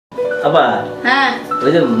আবার হ্যাঁ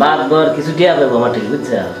ওই যে মাতবর কিছু টিয়া পাবো আমার ঠিক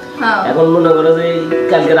বুঝছো এখন মনে করো যে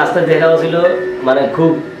কালকে রাস্তায় দেখা ছিল মানে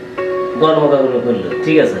খুব গরম গরম করলো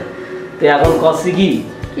ঠিক আছে তো এখন কষ্ট কি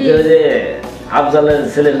যে আফজালের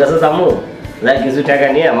ছেলের কাছে যাবো যাই কিছু টাকা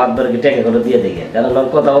নিয়ে মাতবরকে টাকা করে দিয়ে দেখে কারণ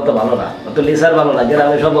কথা অত ভালো না অত লিসার ভালো না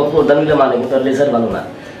গ্রামে সব প্রধান মিলে মানে কিন্তু লিসার ভালো না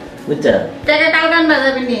বুঝছো টাকা কালকে আনবা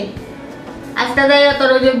যাবি নি আজকে যাই তোর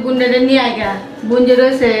ওই যে বুন্ডেটা নিয়ে আইগা বুঞ্জে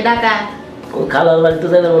রয়েছে ঢাকা খালার বাড়ি তো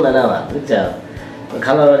যাবে মনে না আমার বুঝছো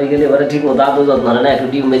খালার বাড়ি গেলে এবারে ঠিক মতো আদৌ যত্ন হয় না একটু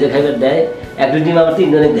ডিম ভেজে খাইবার দেয় একটু ডিম আবার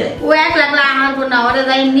 3 জনে দেয় ও 1 লাখ আমার বোন না ওরে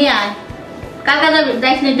যাই নিয়ে আয় কালকে যাবি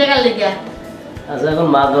যাইস নি টাকা লেগে আচ্ছা এখন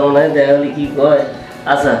মা ধরো না দেখা হলে কি কয়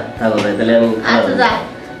আচ্ছা থাকো ভাই তাহলে আমি আচ্ছা যা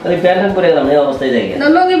তাহলে প্যান্ট পরে গেলাম এই অবস্থায় যাই না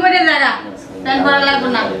লুঙ্গি পরে যা প্যান্ট পরা লাগবে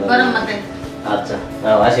না গরম মাঠে আচ্ছা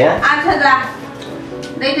আসি হ্যাঁ আচ্ছা যা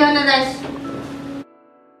দেখতে হলে যাইস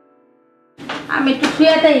আমি একটু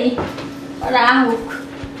শুয়ে তাই ওরা আহুক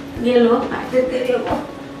গেল আজকে দেব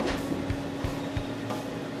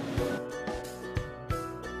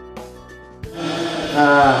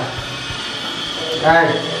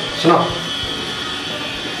শোনো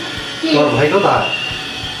তোমার ভাই কোথায়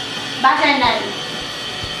বাসায় নাই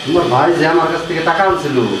তোমার ভাই যে আমার কাছ থেকে টাকা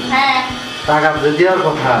আনছিল হ্যাঁ টাকা যে দেওয়ার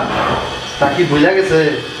কথা তা কি ভুলে গেছে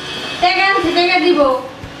টাকা আনছি টাকা দিব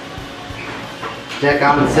টাকা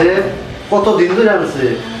আনছে কতদিন ধরে আনছে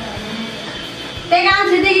টাকা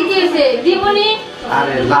আনছি দেখি কি হয়েছে দিবনি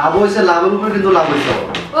আরে লাভ হয়েছে লাভের উপর কিন্তু লাভ হয়েছে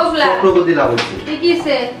ওগুলা চক্রবর্তী লাভ হয়েছে কি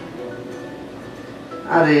হয়েছে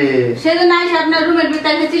আরে সেদিন আইসা আপনার রুমের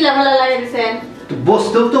ভিতরে চিল্লা ভালো লাগে দিয়েছেন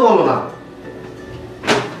বসতেও তো বলো না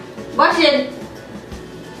বসেন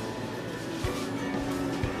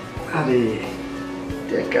আরে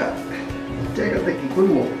টাকা টাকাতে কি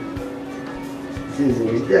করবো যে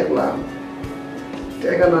জিনিস দেখলাম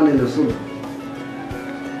টাকা না নিলে শুন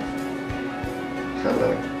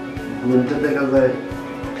গুনতে দেখা যায়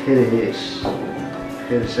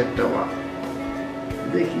ফেরেস একটা মা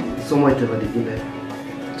দেখি জমাইতে পারি কিনা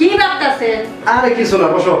কি ভাবতেছেন আরে কিছু না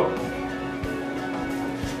বসো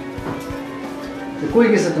কই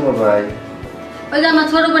গেছে তোমার ভাই ওই যে আমার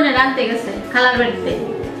ছোট বোনের রাখতে গেছে খালার বাড়িতে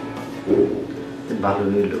ভালো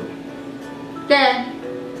হইল কে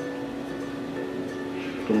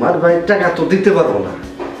তোমার ভাই টাকা তো দিতে পারবো না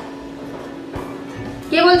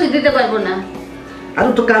কে বলছে দিতে পারবো না আর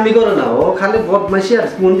তো কামই করে না ও খালি বদমাইশি আর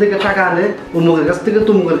কোন থেকে টাকা আনে অমুকের কাছ থেকে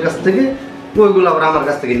তুমুকের কাছ থেকে ওইগুলো আবার আমার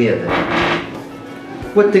কাছ থেকে নিয়ে যায়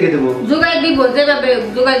কই থেকে দেবো জোগাই দিব যেভাবে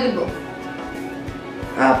জোগাই দিব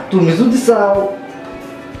আর তুমি যদি চাও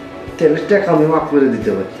তাহলে টাকা আমি মাফ করে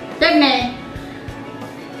দিতে পারি কেমনে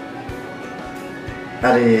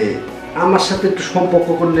আরে আমার সাথে একটু সম্পর্ক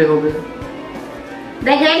করলে হবে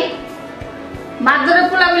দেখেন মাদরে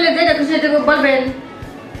পোলা বলে যেটা খুশি সেটা বলবেন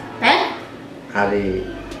হ্যাঁ আরে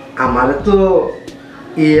আমারে তো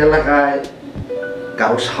এই এলাকায়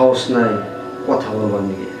কারো সাহস নাই কথা বলবার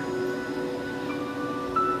নিয়ে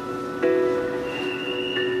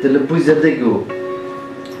তাহলে বুঝে দেখো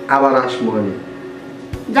আবার আসবো আমি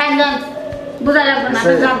যান যান বুঝা লাগবে না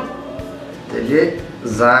যান তাহলে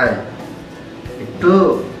যায় একটু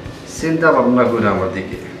চিন্তা ভাবনা করে আমার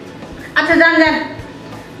দিকে আচ্ছা যান যান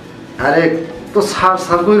আরে তো সার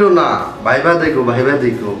সার করো না ভাইবা দেখো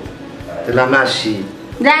তাহলে আমি আসি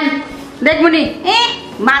যান দেখবনি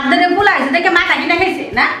মাদরে পোলা আছে দেখে মাথা কিনা খাইছে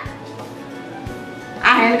না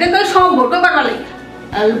আহেনকে তো সম্পর্ক করবার লাগে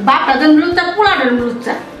বাপটা যেন লুচ্চা পোলাটার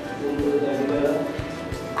লুচ্চা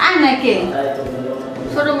আর না কে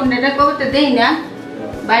ছোট বোনটা কবিতা দেই না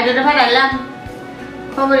বাইরেটা ভাড়াইলাম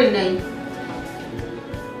খবরই নাই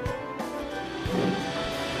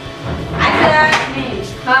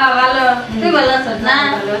হ্যাঁ ভালো তুই ভালো আছিস না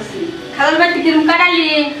ভালো আছি খালার বাড়ি কিরম কাটালি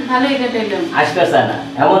ভালোই কাটাইলাম আসতে চায় না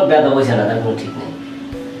এমন বেদা বসে না তার কোনো ঠিক নেই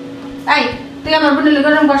তাই তুই আমার বোনের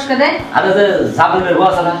গরম বসকা দে আরে যে জাবুলের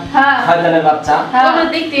বস না হ্যাঁ শয়তানের বাচ্চা কোনো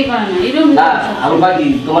দেখতেই পারে না এরকম না আমি বাকি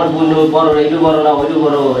তোমার বোন বড় এইটু বড় না ওইটু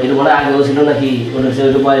বড় এইটু মনে আগেও ছিল নাকি ওদের সে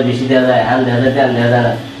ওইটু বয়স বেশি দেওয়া যায় হ্যান দেওয়া যায় ত্যান দেওয়া যায়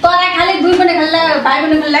না তোরা খালি দুই বোনে খেললে ভাই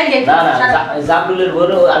বোনে খেললে লাগে না না জাবুলের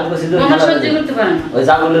বড় আমি কইছি যে সহ্য করতে পারে না ওই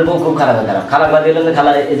জাবুলের বউ খুব খারাপ খারাপ বাদ দিলেন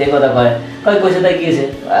খালা এই যে কথা কয় কই কইছে তাই কি হইছে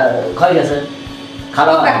খই গেছে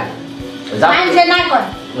খালা আনছে না কর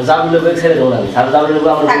জাবুলের বউ ছেড়ে দেবো না আর জাবুলের বউ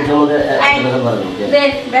আমার সম্বন্ধে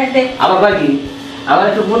দে আমার ভাই কি আমার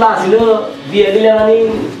একটু বোলা ছিল বিয়ে দিলে মানে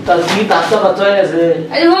তার কি তাস্তা বাচ্চা হয়ে গেছে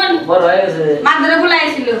এই হন বড় হয়ে গেছে মাদরে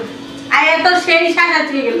বলাইছিল আয় তো সেই সাজা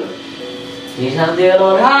ঠিক গেল এই সাজা দিয়ে গেল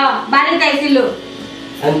হ্যাঁ বাড়িতে আইছিল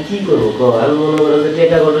আমি কি করবো কো আমি মনে করো যে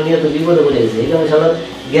টেকা গটো নিয়ে তো বিপদে পড়ে গেছে এখানে সব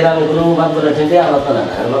গ্রামে কোনো বাদ বলে ঠেকে আলাদা না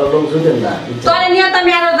আর লোক শুনতেন না তোরে নিয়ে তো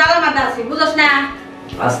আমি আরো জ্বালা মাথা আছি বুঝছ না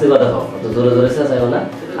আস্তে কথা কও, অত জোরে জোরে চেঁচাইও না,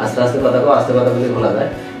 আস্তে আস্তে কথা কও, আস্তে কথা বলে শোনা যায়।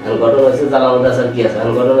 এখন ঘটনা হচ্ছে জ্বালার মধ্যে আছে আর কি আছে,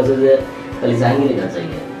 এখন ঘটনা হচ্ছে যে খালি জাহাঙ্গীরের কাছে যাই।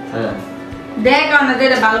 হ্যাঁ দেখ না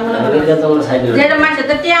যেটা ভালো মনে করে যেটা মার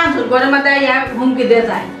সাথে টিয়া আনছুর ঘরের মাথায় হুমকি দিয়ে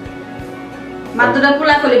যায় মাত্রটা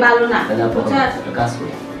পোলা করি ভালো না কাজ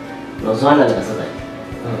করি জয়নালের কাছে যায়।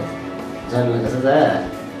 জয়নালের কাছে যায়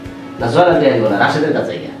না, জয়নাল দিয়ে দিব না, রাশেদের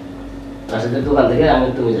কাছে গিয়া রাশেদের দোকান থেকে আমি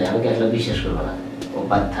তুমি যাই, আমাকে একলা বিশ্বাস করবো না, ও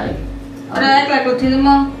বাদ থাক। একলা করছি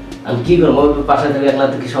আমি কি করবো বাসায় থেকে একলা,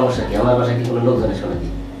 কি সমস্যা কি? আমার বাসায় কি কোনো লোকজনের শোনা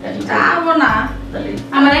দিই যাবো না, তাহলে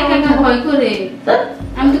আমার একা একা ভয় করে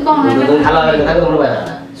আমি তো কম খালা হয়ে থাকে কোনো ব্যাপার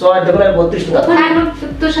না। সবাই দেখুন 32 টাকা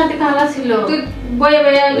তোর সাথে খালা ছিল, তুই বয়ে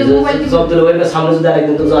বয়ে মোবাইল জব্দের ওইটা সামনে যদি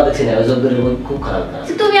আরেকদিন তো যাওয়া দেখছি না, ওই জব্দের খুব খারাপ।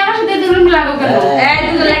 তুমি আমার সাথে দুরুম লাগো কেন? এই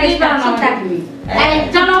দুটো লাগিস পারো না থাকবি, এই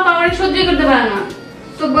চলো আমার সহ্য করতে পারে না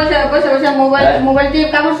তো বসে বসে বসে মোবাইল টিপ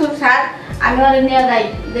কাপড় সব সার আমি ওরে নিয়ে যাই,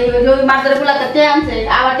 দেখবে যে ওই মাত্র পোলা করতে আনছে,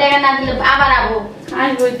 আবার টাকা না দিলে আবার আবো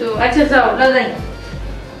আসবই তো। আচ্ছা যাও না যাই,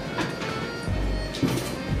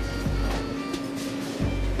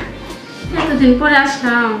 এতদিন পরে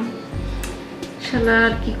আসলাম, শালা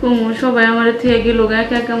আর কি কমো, সবাই আমার থেকে গেল,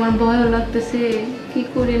 একা একা আমার ভয়ও লাগতেছে, কি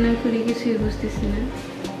করি না করি কিছুই বুঝতেছি না।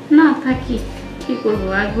 না থাকি, কি করবো,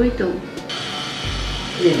 আসবই তো।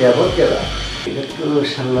 এই যাবো কেলা, এটা তো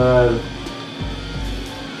শালার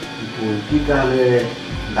কি তাহলে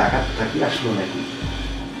ডাকাত থাকি আসলো নাকি?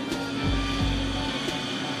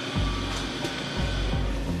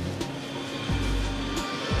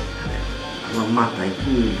 আমার মাথায়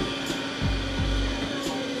কি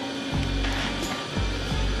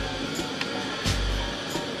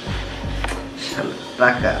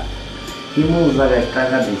টাকা, এমন জায়গায়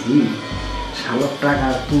টাকা দিছি শালার টাকা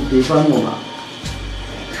তুলতেই পারবো না।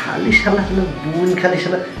 খালি শালা খালি বোন, খালি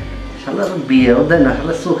শালা শালার বিয়েও দেয় না,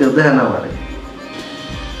 শালা চোখেও দেয় না পারে।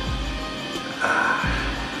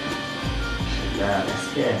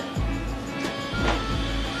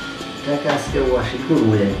 টাকা আজকে ওয়াশি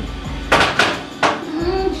করবো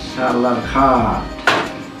শালার খাট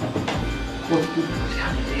কত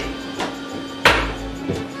শান্তি।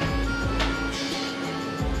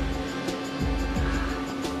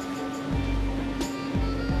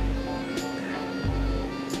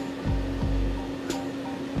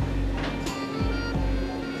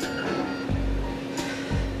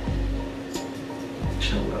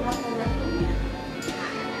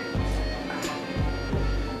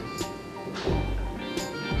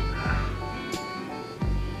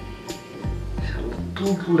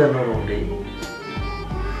 পুরানো রোডে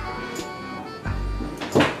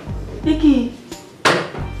কি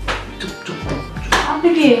আপনি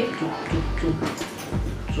কি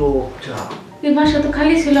চুপচাপ, এই বাসা তো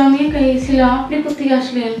খালি ছিল, আমি একাই ছিলাম, আপনি কোথেকে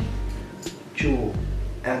আসলেন? চুপ,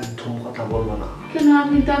 একদম কথা বলবো না। কেন?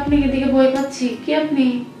 আপনি তো আপনাকে দিকে ভয় পাচ্ছি। কি আপনি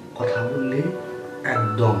কথা বললে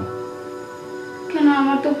একদম। কেন?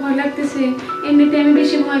 আমার তো ভয় লাগতেছে, এমনিতে আমি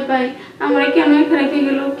বেশি ভয় পাই। আমার কেন এখানে রেখে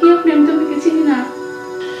গেল? কি আপনি? আমি তো আপনাকে চিনি না।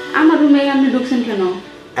 আমার রুমে আপনি ঢুকছেন কেন?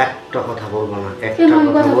 একটা কথা বলবো না, কেন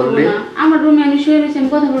আমি কথা বলবো না? আমার রুমে আমি শুয়ে রয়েছি, আমি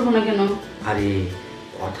কথা বলবো না কেন? আরে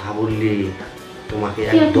কথা বললে তোমাকে কি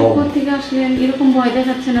আপনি একদম। কোথেকে আসলেন? এরকম ভয়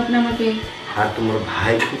দেখাচ্ছেন আপনি আমাকে। আর তোমার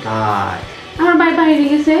ভাই কোথায়? আমার ভাই বাইরে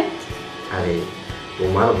গেছে। আরে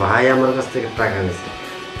তোমার ভাই আমার কাছ থেকে টাকা নিছে,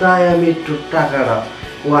 তাই আমি একটু টাকাটা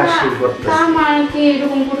ওয়াশি করতেছি। আমার কি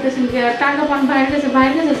এরকম করতেছেন? কি টাকা পান বাইরে গেছে,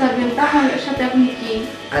 বাইরে গেছে যাবেন, তার সাথে আপনি কি?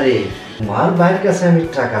 আরে তোমার ভাইয়ের কাছে আমি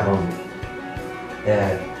টাকা পাবো,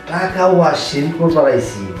 টাকা ওয়াশি করবার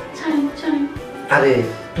আইছি। আরে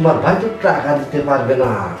তোমার ভাই তো টাকা দিতে পারবে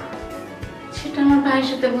না। সেটা আমার ভাইয়ের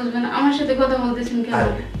সাথে বুঝবেন, আমার সাথে কথা বলতেছেন কেন? আর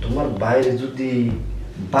তোমার বাইরে যদি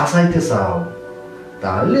বাঁচাইতে চাও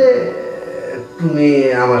তাহলে তুমি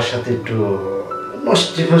আমার সাথে একটু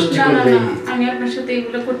নষ্টি ফষ্টি করবে। আমি আপনার সাথে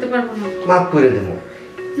এগুলো করতে পারবো না। মাফ করে দেবো।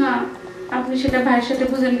 না, আপনি সেটা ভাইয়ের সাথে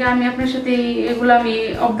বুঝেন কি? আমি আপনার সাথে এগুলো আমি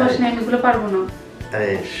অভ্যাস নেই, আমি এগুলো পারবো না।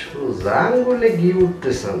 আরে সোজা আঙ্গুলে গিয়ে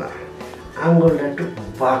উঠতেছে না, আঙ্গুলটা একটু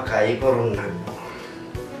বাঁকাই করুন না।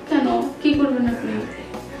 কেন? কি করবেন আপনি?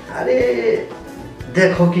 আরে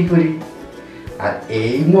দেখো কি করি। আর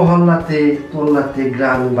এই মহল্লাতে তোল্লাতে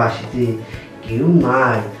গ্রামবাসীতে কেউ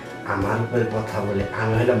নাই আমার উপরে কথা বলে,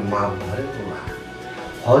 আমি হলাম মাপ ধরে তোলা।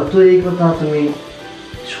 হয়তো এই কথা তুমি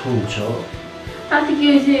শুনছো, তাতে কি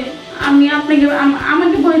হয়েছে? আমি আপনাকে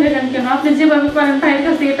আমাকে ভয় দেখান কেন? আপনি যেভাবে পারেন ভাইয়ের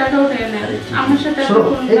কাছ থেকে টাকা উঠে নেন, আমার সাথে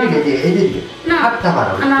না,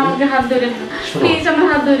 আমাকে হাত ধরেন না প্লিজ, আমার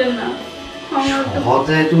হাত ধরেন না।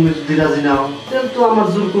 হতে তুমি যদি রাজি নাও তাহলে তো আমার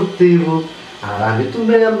জোর করতেই হোক। আর আমি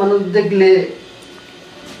তুমি মানুষ দেখলে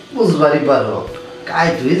বুঝবারই পারো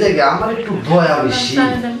কায় তুই জায়গা আমার একটু ভয় বেশি।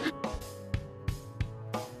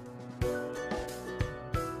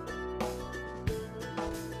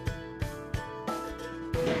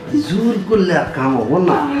 জোর করলে আর কাম হবো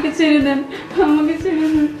না। আমাকে ছেড়ে দেন, আমাকে ছেড়ে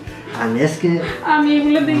দেন। আমি আজকে আমি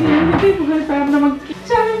এগুলো দেখে এমনিতেই ভয় পাই, আপনি আমাকে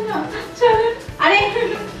ছাড়েন না, ছাড়েন। আরে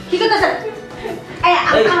কি কথা স্যার? এই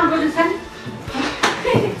আমার বলুন স্যার,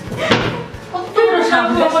 কত বড়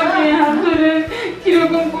সাহস আমাকে হাত ধরে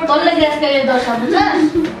কিরকম করতে। তোর লাগে আজকে এই দশা বুঝছস?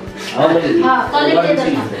 হ্যাঁ, তোর লাগে এই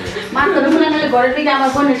দশা। মা তোর মনে নালে ঘরের দিকে আমার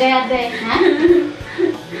বোন গায়ে হাত দেয়, হ্যাঁ?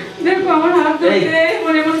 দেখো আমার হাত ধরে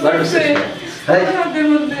মনে মনে করছে হাতের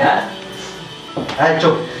মধ্যে। এই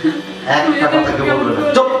চুপ, একটা কথা কেউ বলবে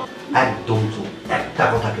না, চুপ, একদম চুপ, একটা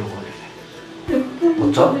কথা কেউ বলবে না,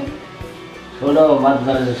 বুঝছো? শোনো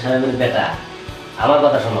মাদবার সাহেবের বেটা, আমার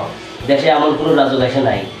কথা শোনো, দেশে এমন কোনো রাজক আসে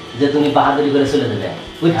নাই যে তুমি বাহাদুরি করে চলে দেবে,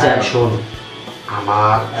 বুঝছো? শোন,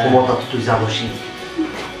 আমার ক্ষমতা তো তুই জানোসই,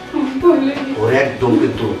 ওর একদম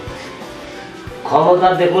কিন্তু ক্ষমতা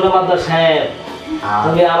দেখবো না মাদবার সাহেব।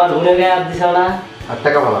 তুমি আমার বোনের গায়ে হাত দিছো না? আর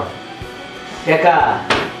টাকা বলা টাকা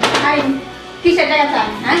কিসের টাকা চান?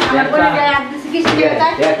 হ্যাঁ, আমার বোনের গায়ে হাত দিছি কিসের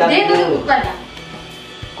টাকা? দে তুমি টাকা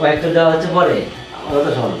কয়েকটা দেওয়া হচ্ছে পরে। আমার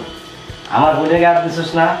কথা শোন, আমার বোনের গায়ে হাত দিছিস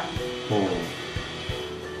না?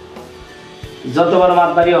 যত বড়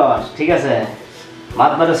মাতবাড়ি হস, ঠিক আছে,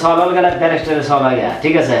 মাতবাড়ি সল হল গেলে ব্যারিস্টারের সল হয়ে গেল,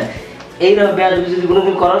 ঠিক আছে। এইরকম বেয়াদবি যদি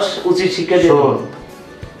কোনোদিন করস, উচিত শিক্ষা দিয়ে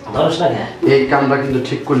ধরস না। এই কামটা কিন্তু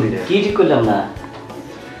ঠিক করলি না। কি ঠিক করলাম না?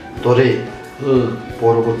 তোরে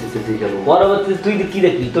পরবর্তীতে দিয়ে গেল। পরবর্তীতে তুই কি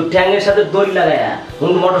দেখবি? তোর ট্যাঙ্গের সাথে দড়ি লাগায়া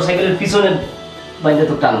মোটর সাইকেলের পিছনে বাইন্দে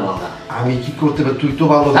তোর টানবো আমরা। আমি কি করতে পারি? তুই তো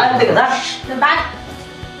ভালো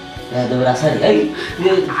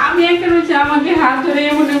আমি একটা রয়েছে, আমাকে হাত ধরে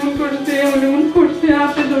এমন এমন করছে, এমন এমন করছে,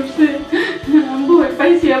 হাতে ধরছে, আমি ভয়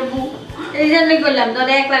পাইছি আব্বু। এই জন্যই করলাম, তোর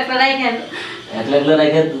 1 লাখ রাখেন। 1 লাখ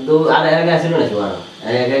রাখে তো আর একা আসিল নাকি?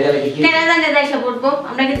 কেন জানে যাইসা পড়বো?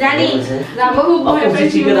 আমরা কি জানি? যাবো, খুব ভয়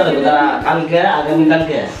পাইছি। কালকে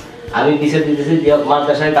আগামীকালকে আমি বিচার দিতেছি,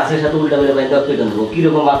 মাদ্রাসায় কাছের সাথে উল্টা করে বাইন্দা পেটন দেবো।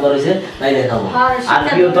 কিরকম মাতবার হয়েছে তাই দেখাবো। আর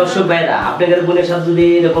প্রিয় দর্শক ভাইরা, আপনাদের বোনের সাথে যদি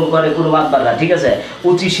এরকম করে কোনো মাতবাররা, ঠিক আছে,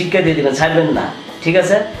 উচিত শিক্ষা দিয়ে দিবেন, ছাড়বেন না, ঠিক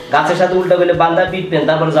আছে। গাছের সাথে উল্টা করলে বান্দা পিটবেন,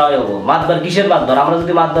 তারপরে যাওয়া যাবো। মাতবার কিসের মাতবার? আমরা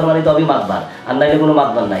যদি মাতবার মানি তবেই মাতবার, আর নাইলে কোনো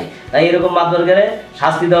মাতবার নাই। তাই এরকম মাতবার করে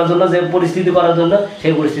শাস্তি দেওয়ার জন্য, যে পরিস্থিতি করার জন্য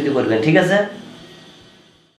সেই পরিস্থিতি করবেন, ঠিক আছে।